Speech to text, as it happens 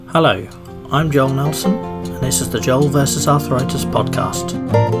Hello, I'm Joel Nelson, and this is the Joel vs. Arthritis podcast.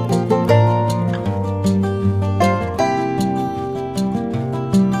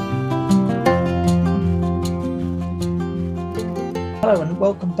 Hello, and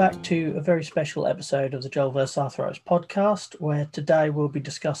welcome back to a very special episode of the Joel vs. Arthritis podcast, where today we'll be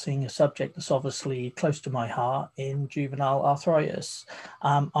discussing a subject that's obviously close to my heart in juvenile arthritis.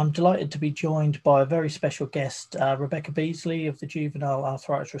 I'm delighted to be joined by a very special guest, Rebecca Beasley of the Juvenile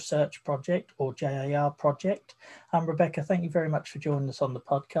Arthritis Research Project, or JAR Project. Rebecca, thank you very much for joining us on the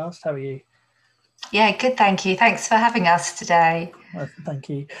podcast. How are you? Yeah, good, thank you. Thanks for having us today. Thank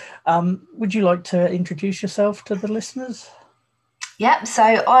you. Would you like to introduce yourself to the listeners? Yep, so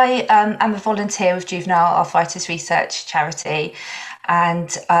I am a volunteer with Juvenile Arthritis Research Charity,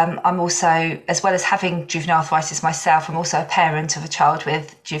 and I'm also, as well as having juvenile arthritis myself, I'm also a parent of a child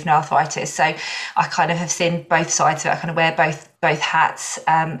with juvenile arthritis. So I kind of have seen both sides of it. I kind of wear both hats,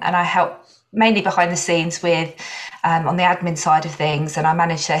 and I help mainly behind the scenes with on the admin side of things, and I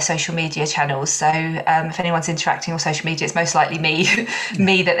manage their social media channels. So if anyone's interacting on social media, it's most likely me that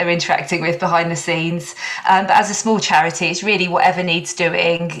they're interacting with behind the scenes. But as a small charity, it's really whatever needs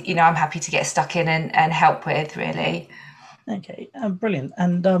doing, I'm happy to get stuck in and help with, really. Okay, brilliant.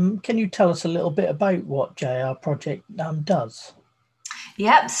 And can you tell us a little bit about what JAR Project does?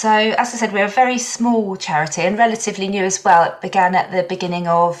 Yep, so as I said, we're a very small charity and relatively new as well. It began at the beginning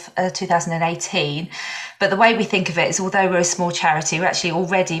of 2018. But the way we think of it is, although we're a small charity, we're actually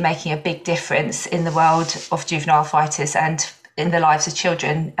already making a big difference in the world of juvenile arthritis and in the lives of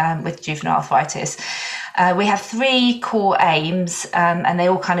children with juvenile arthritis. We have three core aims, and they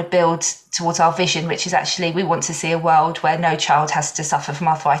all kind of build towards our vision, which is actually we want to see a world where no child has to suffer from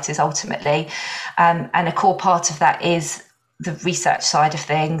arthritis ultimately. And a core part of that is the research side of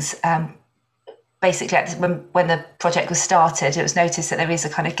things. Basically, when the project was started, it was noticed that there is a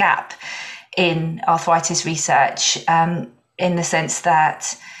kind of gap in arthritis research, in the sense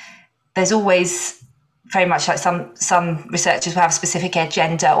that there's always very much like some researchers will have a specific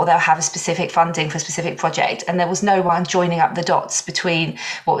agenda, or they'll have a specific funding for a specific project, and there was no one joining up the dots between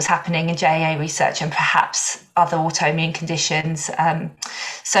what was happening in JAA research and perhaps other autoimmune conditions.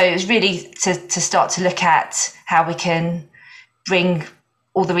 So it was really to start to look at how we can bring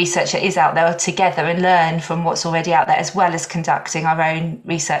all the research that is out there together and learn from what's already out there, as well as conducting our own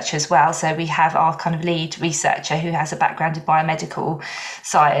research as well. So we have our kind of lead researcher who has a background in biomedical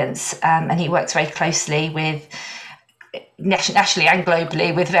science, and he works very closely with nationally and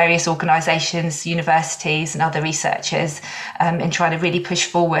globally with various organisations, universities and other researchers, in trying to really push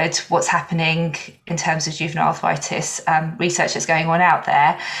forward what's happening in terms of juvenile arthritis research that's going on out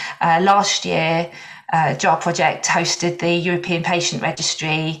there. Last year, JAR Project hosted the European Patient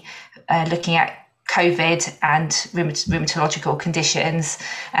Registry, looking at COVID and rheumatological conditions,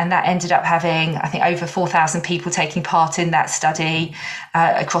 and that ended up having, I think, over 4,000 people taking part in that study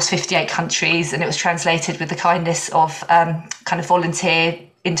across 58 countries, and it was translated with the kindness of kind of volunteer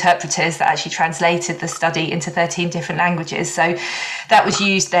interpreters that actually translated the study into 13 different languages. So that was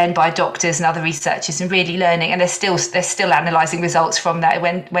used then by doctors and other researchers and really learning, and they're still analysing results from that. It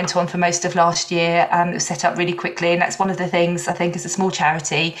went on for most of last year. It was set up really quickly, and that's one of the things I think as a small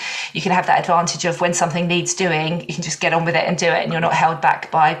charity you can have that advantage of. When something needs doing, you can just get on with it and do it, and you're not held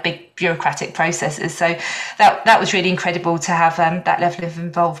back by big bureaucratic processes. So that was really incredible to have that level of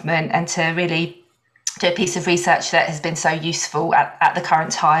involvement and to really do a piece of research that has been so useful at the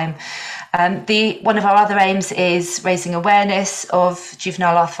current time. One of our other aims is raising awareness of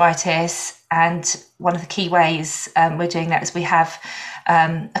juvenile arthritis, and one of the key ways we're doing that is we have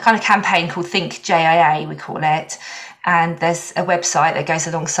a kind of campaign called Think JAA, we call it, and there's a website that goes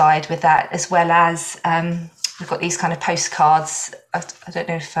alongside with that, as well as we've got these kind of postcards. I don't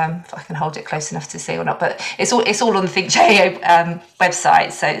know if I can hold it close enough to see or not, but it's all on the Think JAA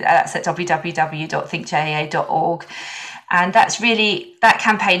website. So that's at www.thinkjaa.org. And that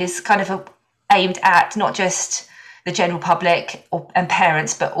campaign is kind of aimed at not just the general public and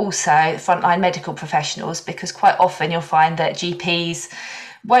parents, but also frontline medical professionals, because quite often you'll find that GPs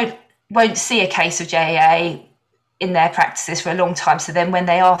won't see a case of JAA in their practices for a long time. So then when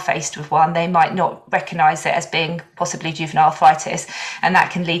they are faced with one, they might not recognise it as being possibly juvenile arthritis. And that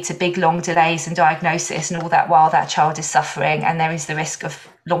can lead to big, long delays in diagnosis, and all that while that child is suffering, and there is the risk of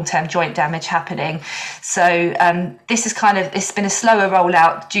long-term joint damage happening. So it's been a slower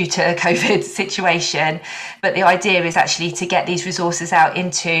rollout due to a COVID situation, but the idea is actually to get these resources out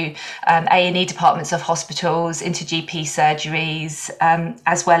into A&E departments of hospitals, into GP surgeries,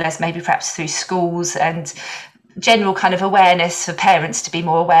 as well as maybe perhaps through schools and general kind of awareness for parents to be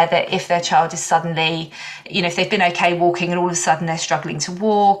more aware that if their child is suddenly, if they've been okay walking and all of a sudden they're struggling to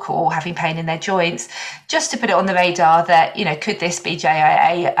walk or having pain in their joints, just to put it on the radar that, could this be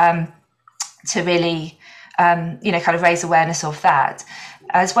JIA, to really, kind of raise awareness of that.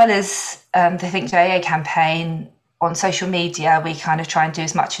 As well as the Think JIA campaign on social media, we kind of try and do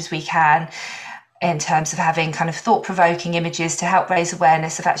as much as we can in terms of having kind of thought-provoking images to help raise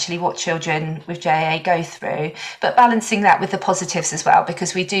awareness of actually what children with JIA go through, but balancing that with the positives as well,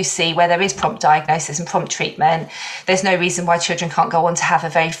 because we do see where there is prompt diagnosis and prompt treatment, there's no reason why children can't go on to have a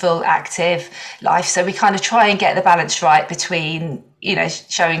very full, active life. So we kind of try and get the balance right between,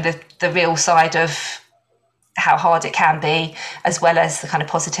 showing the real side of how hard it can be, as well as the kind of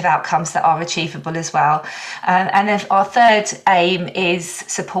positive outcomes that are achievable as well. And then our third aim is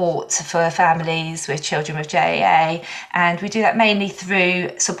support for families with children with JAA, and we do that mainly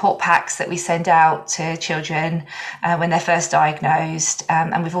through support packs that we send out to children when they're first diagnosed.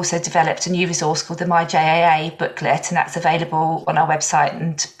 And we've also developed a new resource called the My JAA booklet, and that's available on our website,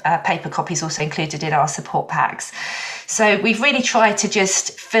 and paper copies also included in our support packs. So we've really tried to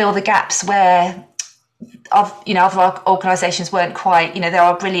just fill the gaps where other organisations weren't quite, there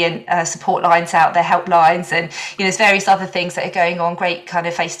are brilliant support lines out there, helplines, and there's various other things that are going on, great kind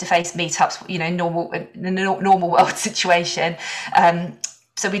of face-to-face meetups, normal world situation.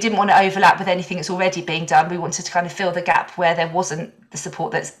 So we didn't want to overlap with anything that's already being done. We wanted to kind of fill the gap where there wasn't the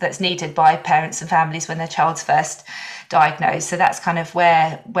support that's needed by parents and families when their child's first diagnosed. So that's kind of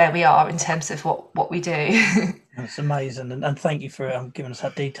where we are in terms of what we do. That's amazing, and thank you for giving us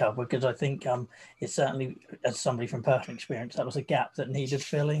that detail, because I think it's certainly, as somebody from personal experience, that was a gap that needed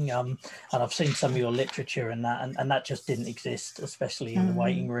filling, and I've seen some of your literature in that, and that just didn't exist, especially in the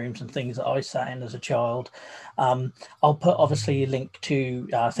waiting rooms and things that I sat in as a child. I'll put obviously a link to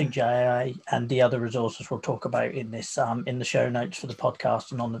Think JIA and the other resources we'll talk about in this in the show notes for the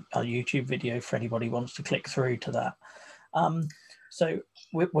podcast and on the YouTube video for anybody who wants to click through to that. So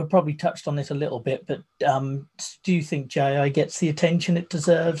we've probably touched on this a little bit, but do you think JI gets the attention it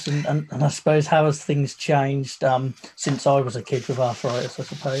deserves? And I suppose, how has things changed since I was a kid with arthritis, I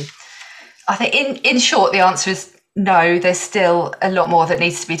suppose? I think in short, the answer is no. There's still a lot more that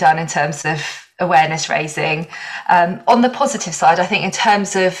needs to be done in terms of awareness raising. On the positive side, I think in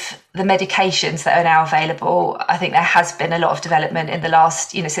terms of the medications that are now available, I think there has been a lot of development in the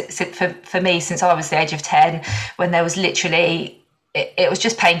last, for me, since I was the age of 10, when there was literally, it was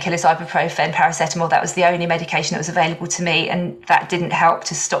just painkillers, ibuprofen, paracetamol. That was the only medication that was available to me, and that didn't help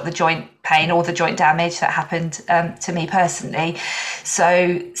to stop the joint pain or the joint damage that happened to me personally.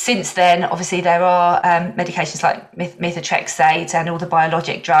 So since then, obviously, there are medications like methotrexate and all the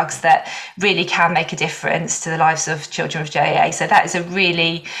biologic drugs that really can make a difference to the lives of children with JAA. So that is a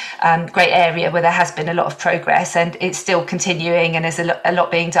really great area where there has been a lot of progress, and it's still continuing, and there's a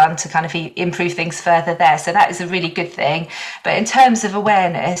lot being done to kind of improve things further there. So that is a really good thing. But in terms of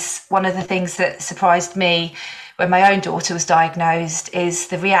awareness, one of the things that surprised me when my own daughter was diagnosed is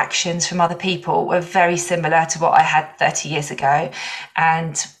the reactions from other people were very similar to what I had 30 years ago.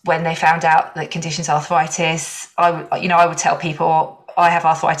 And when they found out that condition's arthritis, I would tell people, I have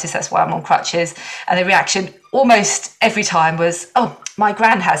arthritis, that's why I'm on crutches. And the reaction almost every time was, oh, my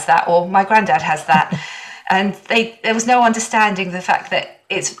gran has that, or my granddad has that. And there was no understanding the fact that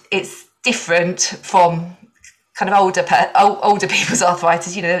it's different from kind of older people's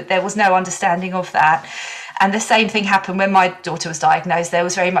arthritis. There was no understanding of that. And the same thing happened when my daughter was diagnosed. There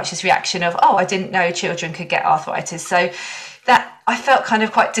was very much this reaction of, oh, I didn't know children could get arthritis. So that I felt kind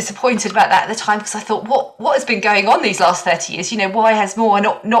of quite disappointed about that at the time, because I thought, what has been going on these last 30 years? Why has more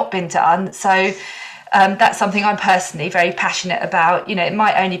not been done? So that's something I'm personally very passionate about. It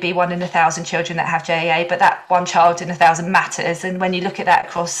might only be 1 in 1,000 children that have JAA, but that one child in 1,000 matters. And when you look at that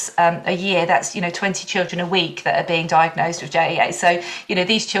across a year, that's 20 children a week that are being diagnosed with JAA. So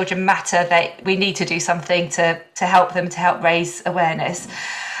these children matter. We need to do something to help them, to help raise awareness.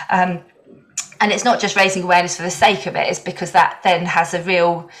 And it's not just raising awareness for the sake of it, it's because that then has a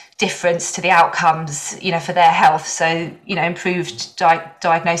real difference to the outcomes, for their health. So, improved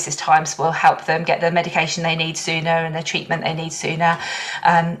diagnosis times will help them get the medication they need sooner and the treatment they need sooner.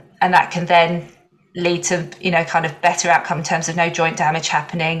 And that can then lead to, kind of better outcome in terms of no joint damage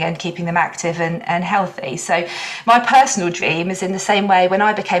happening and keeping them active and healthy. So my personal dream is, in the same way, when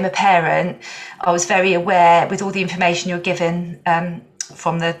I became a parent, I was very aware, with all the information you're given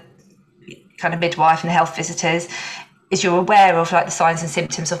from the kind of midwife and the health visitors, is you're aware of like the signs and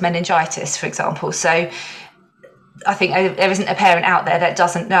symptoms of meningitis, for example. So I think there isn't a parent out there that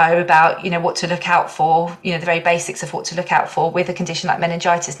doesn't know about, what to look out for, the very basics of what to look out for with a condition like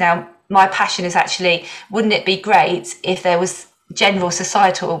meningitis. Now, my passion is actually, wouldn't it be great if there was general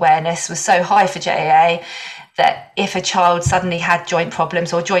societal awareness was so high for JAA that if a child suddenly had joint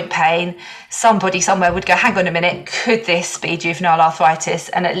problems or joint pain, somebody somewhere would go, hang on a minute, could this be juvenile arthritis?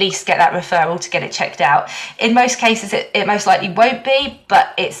 And at least get that referral to get it checked out. In most cases, it most likely won't be,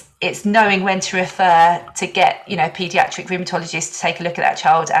 but it's knowing when to refer to get, paediatric rheumatologists to take a look at that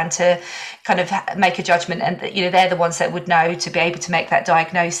child and to kind of make a judgment. And, they're the ones that would know to be able to make that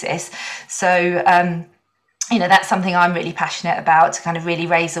diagnosis. So, that's something I'm really passionate about, to kind of really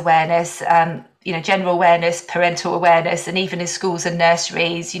raise awareness, general awareness, parental awareness, and even in schools and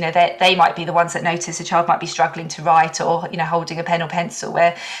nurseries, they might be the ones that notice a child might be struggling to write or, holding a pen or pencil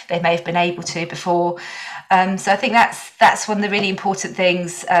where they may have been able to before. So I think that's one of the really important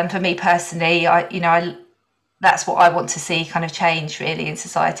things for me personally. That's what I want to see kind of change really in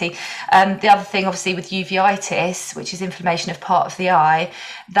society. The other thing, obviously, with uveitis, which is inflammation of part of the eye,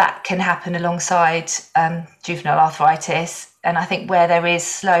 that can happen alongside juvenile arthritis. And I think where there is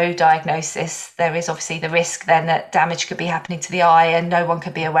slow diagnosis, there is obviously the risk then that damage could be happening to the eye and no one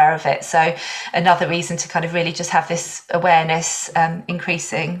could be aware of it. So another reason to kind of really just have this awareness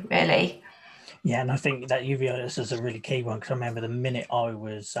increasing, really. Yeah, and I think that uveitis is a really key one, because I remember the minute I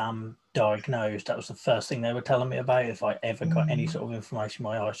was diagnosed, that was the first thing they were telling me about. If I ever got any sort of inflammation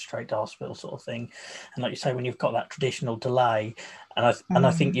in my eye, straight to hospital sort of thing. And like you say, when you've got that traditional delay, and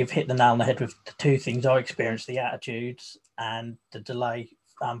I think you've hit the nail on the head with the two things I experienced: the attitudes and the delay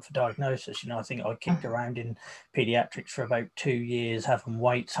for diagnosis. I think I kicked around in paediatrics for about 2 years, having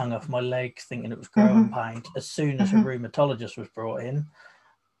weights hung off my leg, thinking it was growing pain. As soon as a rheumatologist was brought in,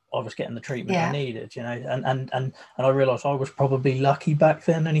 I was getting the treatment I needed, and I realised I was probably lucky back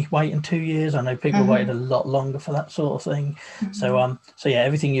then, only waiting 2 years. I know people waited a lot longer for that sort of thing. So yeah,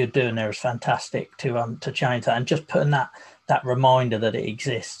 everything you're doing there is fantastic to change that, and just putting that reminder that it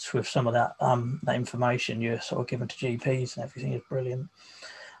exists with some of that information you're sort of given to GPs and everything is brilliant.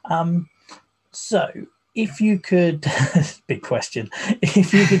 So if you could, big question,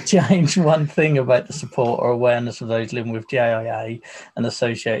 if you could change one thing about the support or awareness of those living with JIA and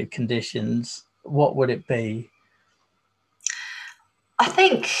associated conditions, what would it be? I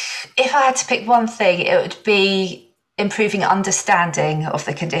think if I had to pick one thing, it would be improving understanding of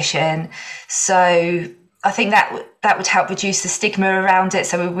the condition. So I think that would help reduce the stigma around it,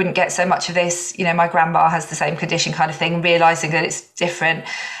 so we wouldn't get so much of this, my grandma has the same condition kind of thing, realising that it's different.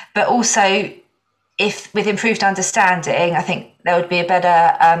 But also, if with improved understanding, I think there would be a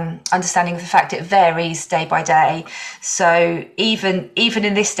better understanding of the fact it varies day by day. So even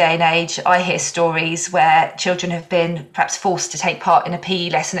in this day and age, I hear stories where children have been perhaps forced to take part in a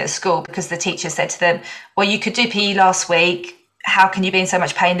PE lesson at school because the teacher said to them, well, you could do PE last week, how can you be in so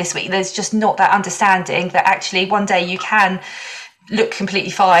much pain this week? There's just not that understanding that actually one day you can look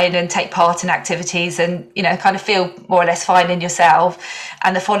completely fine and take part in activities and, kind of feel more or less fine in yourself.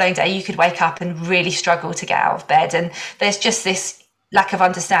 And the following day you could wake up and really struggle to get out of bed. And there's just this lack of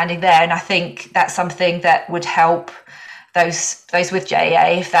understanding there. And I think that's something that would help those with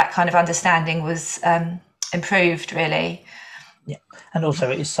JEA if that kind of understanding was improved, really. Yeah, and also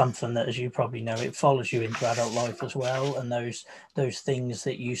it is something that, as you probably know, it follows you into adult life as well. And those things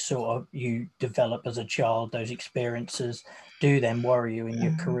that you develop as a child, those experiences, do then worry you in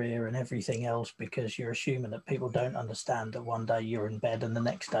your career and everything else, because you're assuming that people don't understand that one day you're in bed and the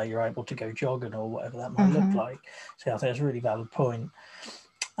next day you're able to go jogging or whatever that might look like. So I think it's a really valid point.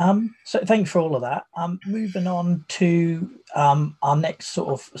 So thanks for all of that. Moving on to our next sort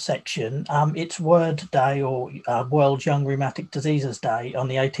of section. It's Word Day, or World Young Rheumatic Diseases Day, on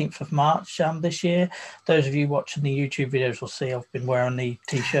the 18th of March this year. Those of you watching the YouTube videos will see I've been wearing the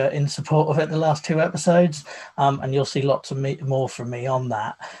t-shirt in support of it the last 2 episodes, and you'll see lots of more from me on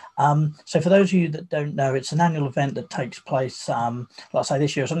that. So for those of you that don't know, it's an annual event that takes place, like I say,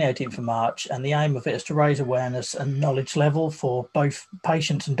 this year it's on the 18th of March, and the aim of it is to raise awareness and knowledge level for both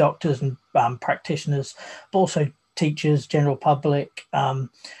patients and doctors and practitioners, but also teachers, general public.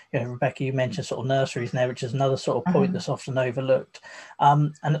 Rebecca, you mentioned sort of nurseries now, which is another sort of point that's often overlooked.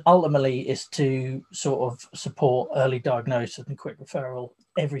 And ultimately is to sort of support early diagnosis and quick referral,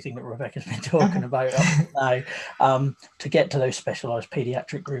 everything that Rebecca's been talking about up now, to get to those specialised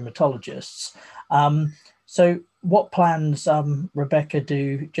paediatric rheumatologists. So what plans, Rebecca,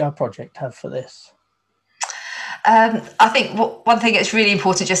 do JAR Project have for this? I think one thing that's really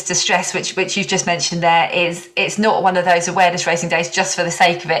important just to stress, which you've just mentioned there, is it's not one of those awareness raising days just for the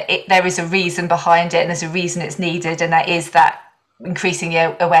sake of it. There is a reason behind it, and there's a reason it's needed, and that is that increasing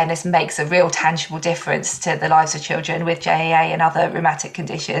the awareness makes a real tangible difference to the lives of children with JAA and other rheumatic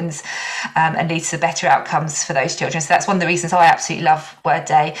conditions, and leads to better outcomes for those children. So that's one of the reasons I absolutely love Word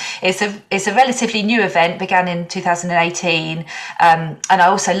Day. It's a relatively new event, began in 2018, and I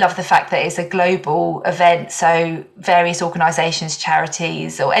also love the fact that it's a global event, so various organisations,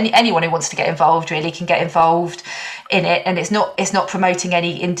 charities, or anyone who wants to get involved really can get involved in it. And it's not promoting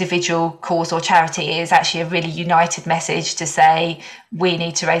any individual cause or charity. It is actually a really united message to say we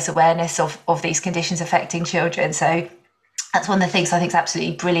need to raise awareness of these conditions affecting children. So that's one of the things I think is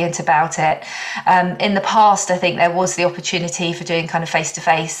absolutely brilliant about it. In the past, I think there was the opportunity for doing kind of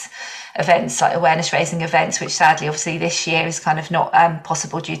face-to-face events, like awareness raising events, which sadly obviously this year is kind of not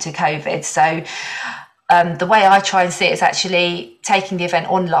possible due to COVID. So the way I try and see it is actually taking the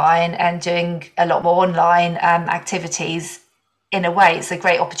event online and doing a lot more online activities. In a way, it's a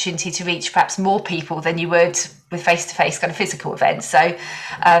great opportunity to reach perhaps more people than you would with face-to-face kind of physical events. So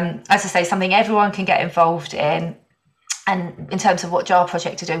as I say, something everyone can get involved in. And in terms of what JAR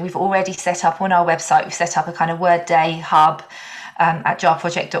Project are doing, we've already set up on our website, we've set up a kind of Word Day hub at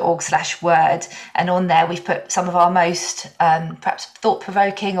jarproject.org/word. And on there, we've put some of our most perhaps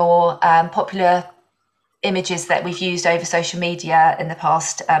thought-provoking or popular images that we've used over social media in the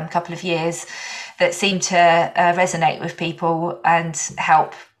past couple of years that seem to resonate with people and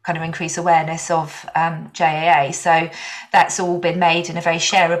help kind of increase awareness of JAA. So that's all been made in a very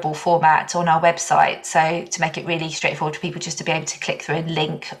shareable format on our website. So to make it really straightforward for people just to be able to click through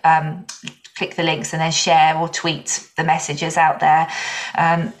and click the links and then share or tweet the messages out there.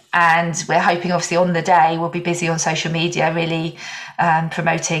 And we're hoping obviously on the day we'll be busy on social media really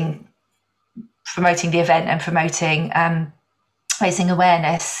promoting the event and promoting raising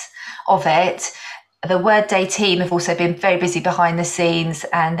awareness of it. The Word Day team have also been very busy behind the scenes,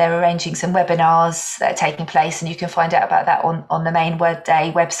 and they're arranging some webinars that are taking place, and you can find out about that on the main Word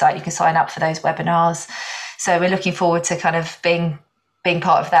Day website. You can sign up for those webinars. So we're looking forward to kind of being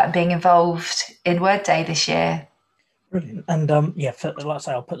part of that and being involved in Word Day this year. Brilliant. And like I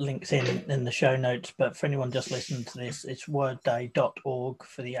say, I'll put links in the show notes, but for anyone just listening to this, it's wordday.org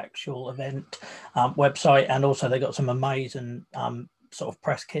for the actual event website. And also they got some amazing sort of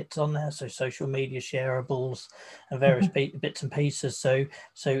press kits on there, so social media shareables and various bits and pieces. So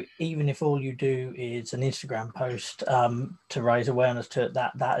even if all you do is an Instagram post to raise awareness to it,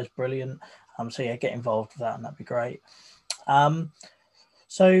 that is brilliant. So yeah, get involved with that, and that'd be great.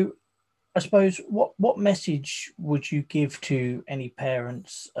 So I suppose what message would you give to any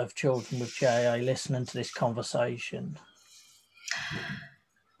parents of children with JAA listening to this conversation?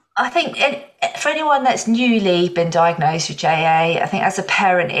 I think for anyone that's newly been diagnosed with JAA, I think as a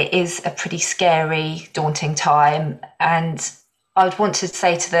parent, it is a pretty scary, daunting time. And I would want to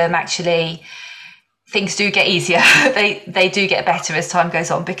say to them, actually, things do get easier. They do get better as time goes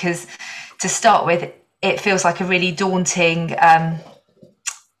on, because to start with, it feels like a really daunting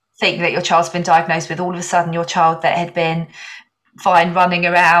thing that your child's been diagnosed with. All of a sudden, your child that had been fine running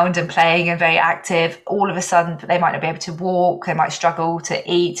around and playing and very active, all of a sudden they might not be able to walk, they might struggle to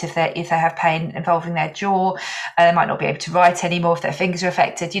eat if they have pain involving their jaw, they might not be able to write anymore if their fingers are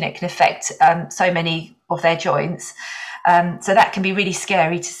affected. It can affect so many of their joints. So that can be really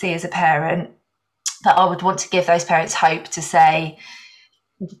scary to see as a parent. But I would want to give those parents hope to say,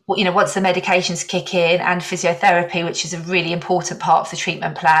 once the medications kick in and physiotherapy, which is a really important part of the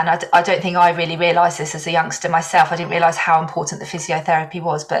treatment plan. I don't think I really realised this as a youngster myself. I didn't realise how important the physiotherapy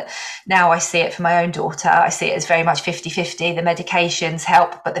was, but now I see it for my own daughter. I see it as very much 50-50. The medications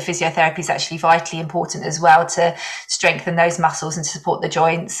help, but the physiotherapy is actually vitally important as well to strengthen those muscles and to support the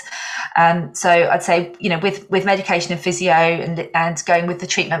joints. So I'd say, with medication and physio and going with the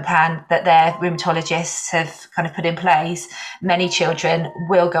treatment plan that their rheumatologists have kind of put in place, many children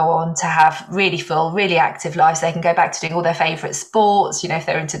will go on to have really full, really active lives. They can go back to doing all their favourite sports, if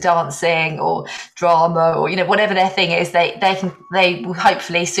they're into dancing or drama or, whatever their thing is, they will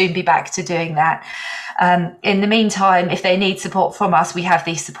hopefully soon be back to doing that. In the meantime, if they need support from us, we have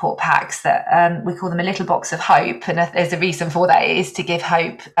these support packs that we call them a little box of hope. And there's a reason for that. It is to give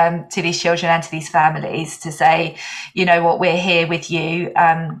hope to these children and to these families, to say, we're here with you.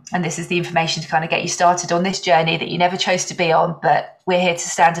 And this is the information to kind of get you started on this journey that you never chose to be on, but we're here to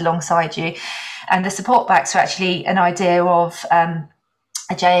stand alongside you. And the support packs are actually an idea of a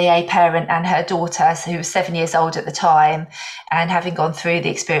JAA parent and her daughter, who was 7 years old at the time, and having gone through the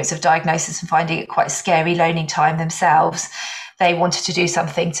experience of diagnosis and finding it quite a scary, lonely time themselves, they wanted to do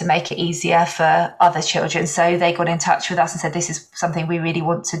something to make it easier for other children. So they got in touch with us and said, this is something we really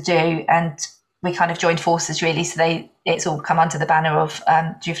want to do. And we kind of joined forces really. So it's all come under the banner of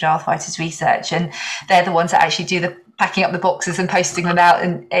Juvenile Arthritis Research. And they're the ones that actually do the packing up the boxes and posting them out.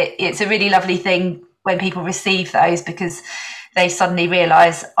 And it's a really lovely thing when people receive those, because they suddenly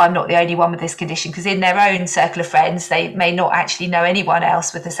realise I'm not the only one with this condition, because in their own circle of friends, they may not actually know anyone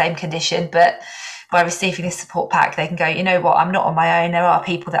else with the same condition, but by receiving this support pack, they can go, you know what, I'm not on my own. There are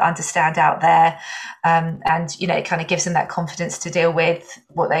people that understand out there. And, you know, it kind of gives them that confidence to deal with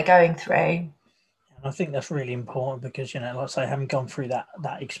what they're going through. And I think that's really important because, you know, like I say, having gone through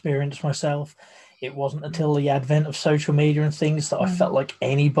that experience myself, it wasn't until the advent of social media and things that I felt like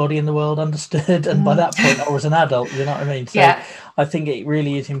anybody in the world understood. And by that point, I was an adult, you know what I mean? So yeah. I think it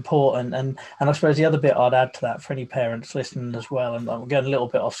really is important. And I suppose the other bit I'd add to that for any parents listening as well, and I'm going a little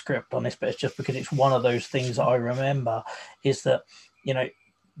bit off script on this, but it's just because it's one of those things that I remember, is that, you know,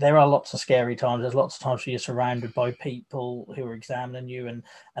 there are lots of scary times. There's lots of times where you're surrounded by people who are examining you, and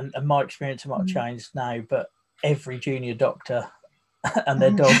my experience might have changed now, but every junior doctor and their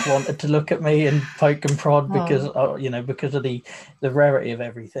dog wanted to look at me and poke and prod because you know, because of the rarity of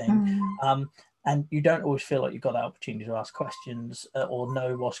everything. And you don't always feel like you've got that opportunity to ask questions or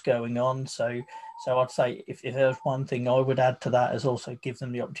know what's going on. So I'd say if there's one thing I would add to that, is also give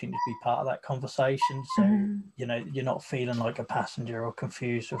them the opportunity to be part of that conversation. So, you know, you're not feeling like a passenger or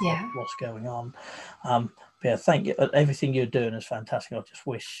confused with what's going on. But yeah, thank you. Everything you're doing is fantastic. I just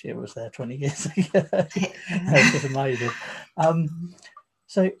wish it was there 20 years ago. It's just amazing.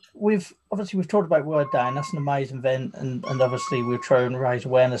 So we've talked about Word Day, and that's an amazing event, and obviously we're trying to raise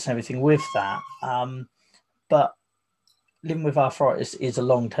awareness and everything with that. But living with arthritis is a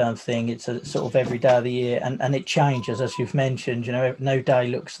long-term thing. It's a sort of every day of the year, and it changes, as you've mentioned. You know, no day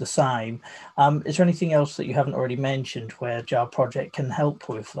looks the same. Is there anything else that you haven't already mentioned where JAL Project can help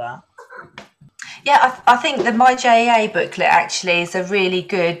with that? Yeah, I think the My JAA booklet actually is a really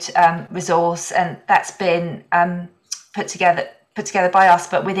good resource, and that's been put together by us,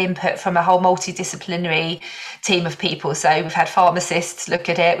 but with input from a whole multidisciplinary team of people. So we've had pharmacists look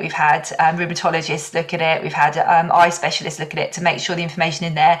at it, we've had rheumatologists look at it, we've had eye specialists look at it, to make sure the information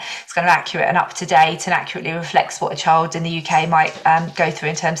in there is kind of accurate and up to date and accurately reflects what a child in the UK might go through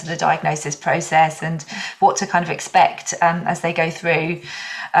in terms of the diagnosis process, and what to kind of expect as they go through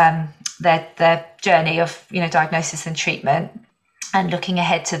their journey of, you know, diagnosis and treatment, and looking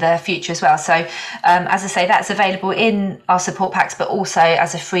ahead to the future as well. So as I say, that's available in our support packs, but also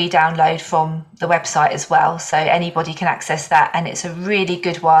as a free download from the website as well. So anybody can access that, and it's a really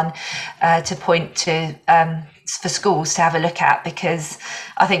good one to point to for schools to have a look at, because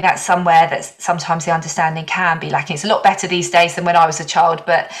I think that's somewhere that sometimes the understanding can be lacking. It's a lot better these days than when I was a child,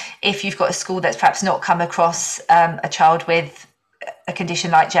 but if you've got a school that's perhaps not come across a child with a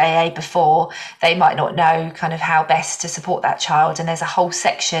condition like JAA before, they might not know kind of how best to support that child. And there's a whole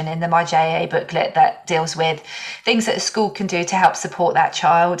section in the My JAA booklet that deals with things that a school can do to help support that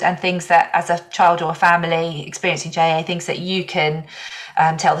child, and things that, as a child or a family experiencing JAA, things that you can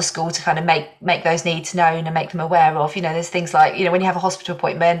tell the school to kind of make those needs known and make them aware of. You know, there's things like, you know, when you have a hospital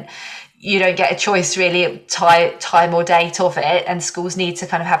appointment, you don't get a choice really, time or date of it, and schools need to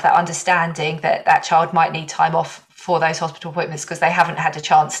kind of have that understanding that that child might need time off for those hospital appointments because they haven't had a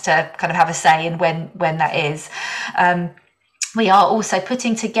chance to kind of have a say in when that is. We are also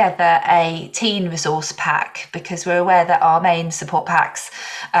putting together a teen resource pack, because we're aware that our main support packs,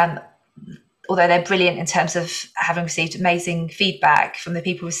 although they're brilliant in terms of having received amazing feedback from the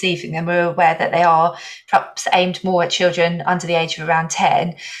people receiving them, we're aware that they are perhaps aimed more at children under the age of around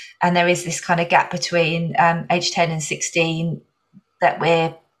 10. And there is this kind of gap between age 10 and 16 that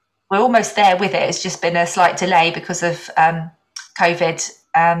we're almost there with it. It's just been a slight delay because of COVID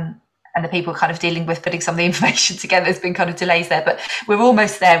and the people kind of dealing with putting some of the information together. There's been kind of delays there, but we're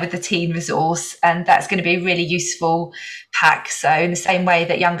almost there with the teen resource, and that's going to be a really useful pack. So in the same way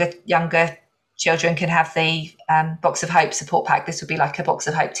that younger children can have the Box of Hope support pack, this would be like a Box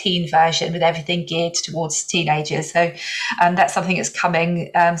of Hope teen version with everything geared towards teenagers. So that's something that's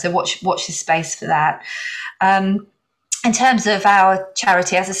coming. So watch this space for that. In terms of our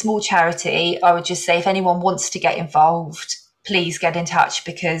charity, as a small charity, I would just say if anyone wants to get involved, please get in touch,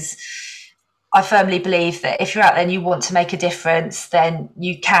 because I firmly believe that if you're out there and you want to make a difference, then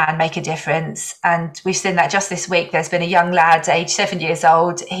you can make a difference. And we've seen that just this week. There's been a young lad, aged 7 years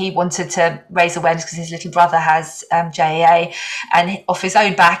old. He wanted to raise awareness because his little brother has JAA. And off his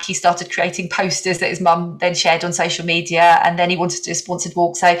own back, he started creating posters that his mum then shared on social media. And then he wanted to do a sponsored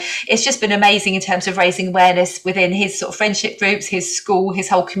walk. So it's just been amazing in terms of raising awareness within his sort of friendship groups, his school, his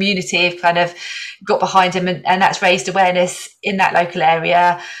whole community have kind of got behind him. And that's raised awareness in that local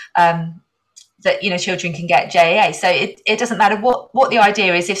area. that, children can get JAA. So it doesn't matter what the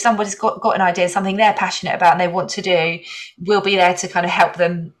idea is. If somebody's got an idea, something they're passionate about and they want to do, we'll be there to kind of help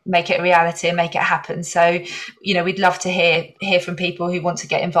them make it a reality and make it happen. So, we'd love to hear from people who want to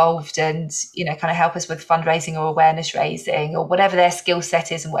get involved and, kind of help us with fundraising or awareness raising or whatever their skill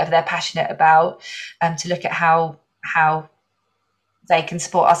set is and whatever they're passionate about, to look at how they can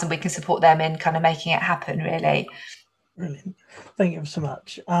support us and we can support them in kind of making it happen, really. Brilliant. Thank you so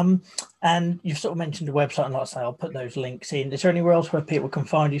much. And you've sort of mentioned the website, and like I say, I'll put those links in. Is there anywhere else where people can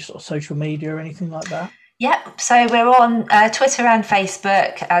find you, sort of social media or anything like that? Yep. So we're on Twitter and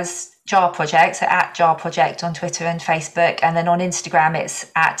Facebook as JAR Project, so at JAR Project on Twitter and Facebook, and then on Instagram it's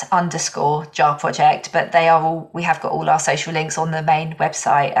 @_JAR Project. But we have got all our social links on the main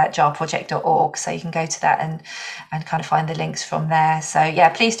website at jarproject.org, so you can go to that and kind of find the links from there. So yeah,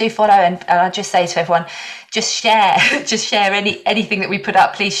 please do follow, and I'll just say to everyone, just share anything that we put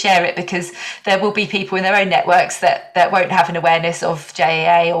up. Please share it, because there will be people in their own networks that won't have an awareness of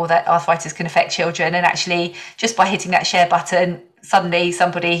JAA or that arthritis can affect children, and actually just by hitting that share button, suddenly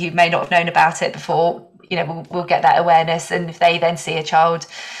somebody who may not have known about it before, will get that awareness. And if they then see a child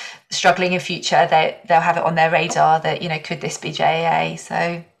struggling in future, they'll have it on their radar that, could this be JAA?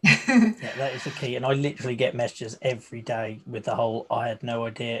 So yeah, that is the key. And I literally get messages every day with the whole I had no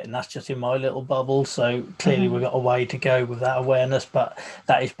idea, and that's just in my little bubble. So clearly we've got a way to go with that awareness, but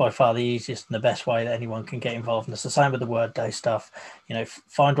that is by far the easiest and the best way that anyone can get involved. And it's the same with the Word Day stuff.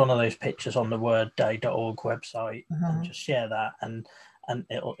 Find one of those pictures on the wordday.org website and just share that, and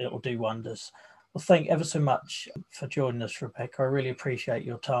it'll do wonders. Well, thank you ever so much for joining us, Rebecca. I really appreciate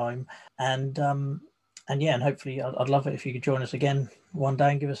your time. And hopefully I'd love it if you could join us again one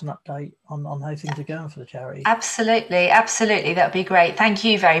day and give us an update on how things are going for the charity. Absolutely. That would be great. Thank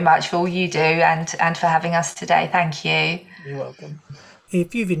you very much for all you do and for having us today. Thank you. You're welcome.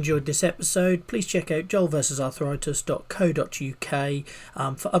 If you've enjoyed this episode, please check out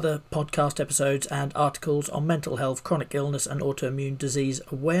joelversusarthritis.co.uk for other podcast episodes and articles on mental health, chronic illness and autoimmune disease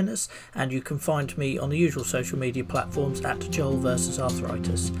awareness. And you can find me on the usual social media platforms at Joel versus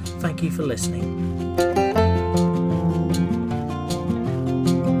Arthritis. Thank you for listening.